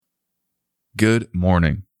Good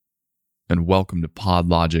morning, and welcome to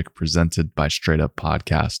PodLogic presented by Straight Up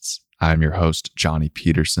Podcasts. I'm your host, Johnny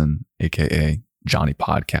Peterson, aka Johnny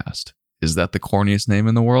Podcast. Is that the corniest name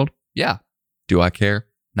in the world? Yeah. Do I care?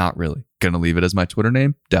 Not really. Gonna leave it as my Twitter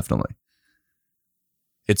name? Definitely.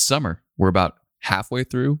 It's summer. We're about halfway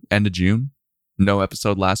through, end of June. No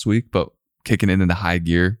episode last week, but kicking it into high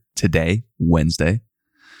gear today, Wednesday.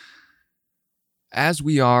 As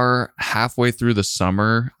we are halfway through the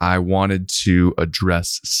summer, I wanted to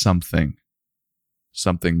address something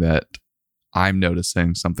that I'm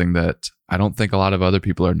noticing, something that I don't think a lot of other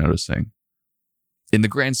people are noticing. In the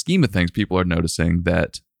grand scheme of things, people are noticing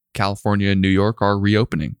that California and New York are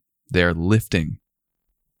reopening. They're lifting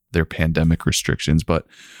their pandemic restrictions. But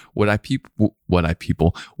what I think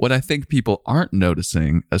people aren't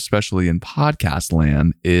noticing, especially in podcast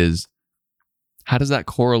land, is how does that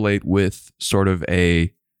correlate with sort of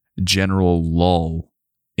a general lull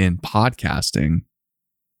in podcasting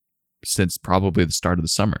since probably the start of the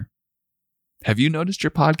summer? Have you noticed your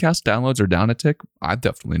podcast downloads are down a tick? I've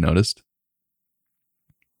definitely noticed.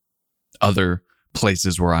 Other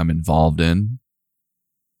places where I'm involved in,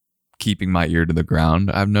 keeping my ear to the ground,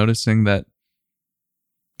 I'm noticing that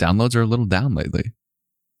downloads are a little down lately.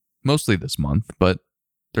 Mostly this month, but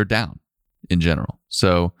they're down in general.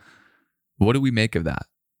 So what do we make of that?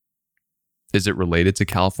 Is it related to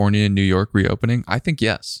California and New York reopening? I think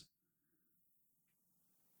yes.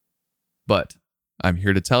 But I'm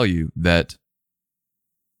here to tell you that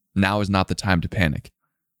now is not the time to panic.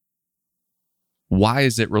 Why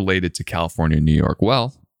is it related to California and New York?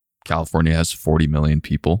 Well, California has 40 million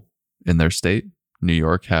people in their state. New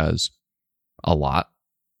York has a lot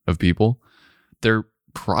of people. They're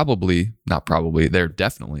definitely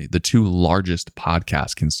the two largest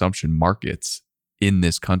podcast consumption markets in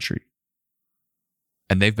this country.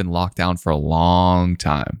 And they've been locked down for a long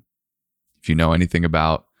time. If you know anything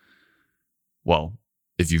about,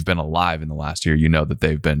 if you've been alive in the last year, you know that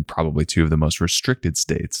they've been probably two of the most restricted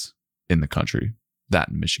states in the country, that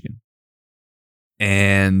and Michigan.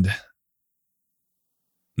 And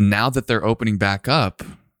now that they're opening back up,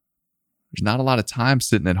 there's not a lot of time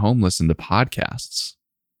sitting at home listening to podcasts.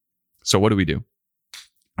 So what do?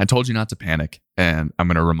 I told you not to panic, and I'm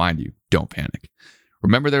going to remind you, don't panic.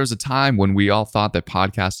 Remember, there was a time when we all thought that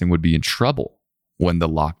podcasting would be in trouble when the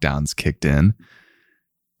lockdowns kicked in.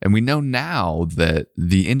 And we know now that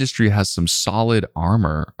the industry has some solid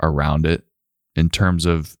armor around it in terms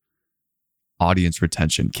of audience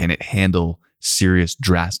retention. Can it handle serious,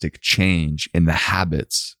 drastic change in the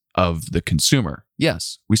habits of the consumer?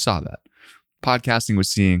 Yes, we saw that. Podcasting was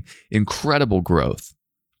seeing incredible growth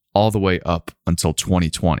all the way up until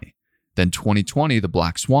 2020. Then 2020, the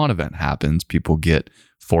Black Swan event happens. People get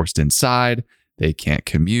forced inside. They can't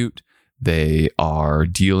commute. They are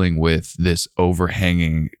dealing with this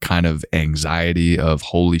overhanging kind of anxiety of,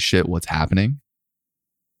 holy shit, what's happening?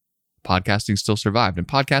 Podcasting still survived, and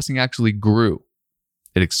podcasting actually grew.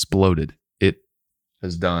 It exploded. It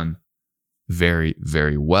has done very,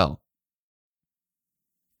 very well.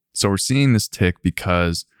 So we're seeing this tick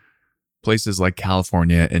because places like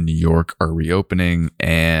California and New York are reopening,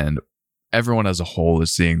 and everyone as a whole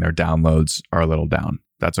is seeing their downloads are a little down.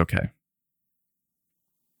 That's okay.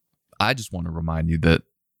 I just want to remind you that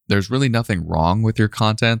there's really nothing wrong with your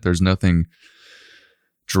content. There's nothing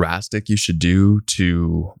drastic you should do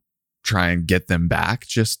to try and get them back.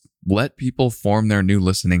 Just let people form their new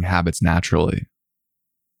listening habits naturally.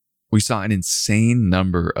 We saw an insane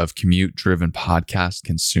number of commute-driven podcast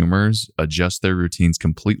consumers adjust their routines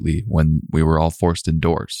completely when we were all forced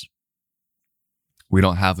indoors. We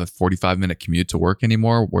don't have a 45-minute commute to work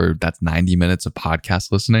anymore where that's 90 minutes of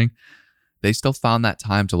podcast listening. They still found that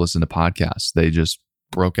time to listen to podcasts. They just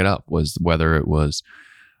broke it up, whether it was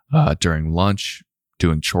during lunch,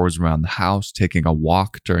 doing chores around the house, taking a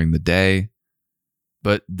walk during the day.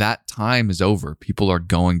 But that time is over. People are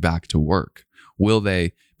going back to work. Will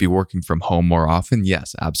they be working from home more often?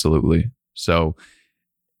 Yes, absolutely. So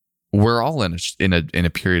we're all in a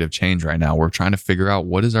period of change right now. We're trying to figure out,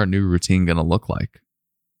 what is our new routine going to look like?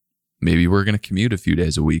 Maybe we're going to commute a few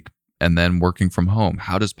days a week and then working from home.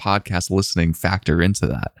 How does podcast listening factor into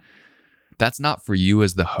that? That's not for you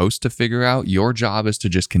as the host to figure out. Your job is to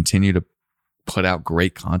just continue to put out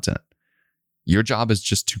great content. Your job is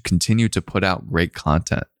just to continue to put out great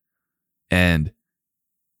content and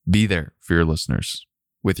be there for your listeners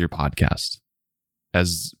with your podcast.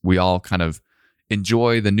 As we all kind of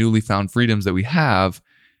enjoy the newly found freedoms that we have,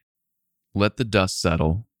 let the dust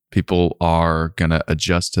settle. People are going to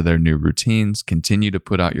adjust to their new routines, continue to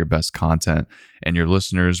put out your best content, and your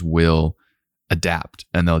listeners will adapt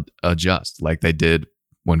and they'll adjust like they did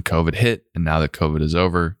when COVID hit, and now that COVID is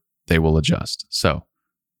over, they will adjust. So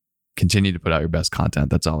continue to put out your best content.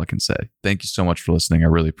 That's all I can say. Thank you so much for listening. I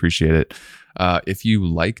really appreciate it. If you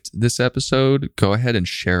liked this episode, go ahead and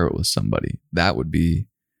share it with somebody. That would be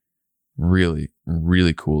really,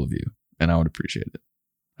 really cool of you, and I would appreciate it.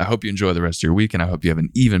 I hope you enjoy the rest of your week, and I hope you have an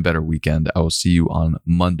even better weekend. I will see you on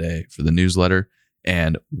Monday for the newsletter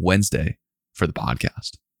and Wednesday for the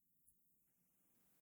podcast.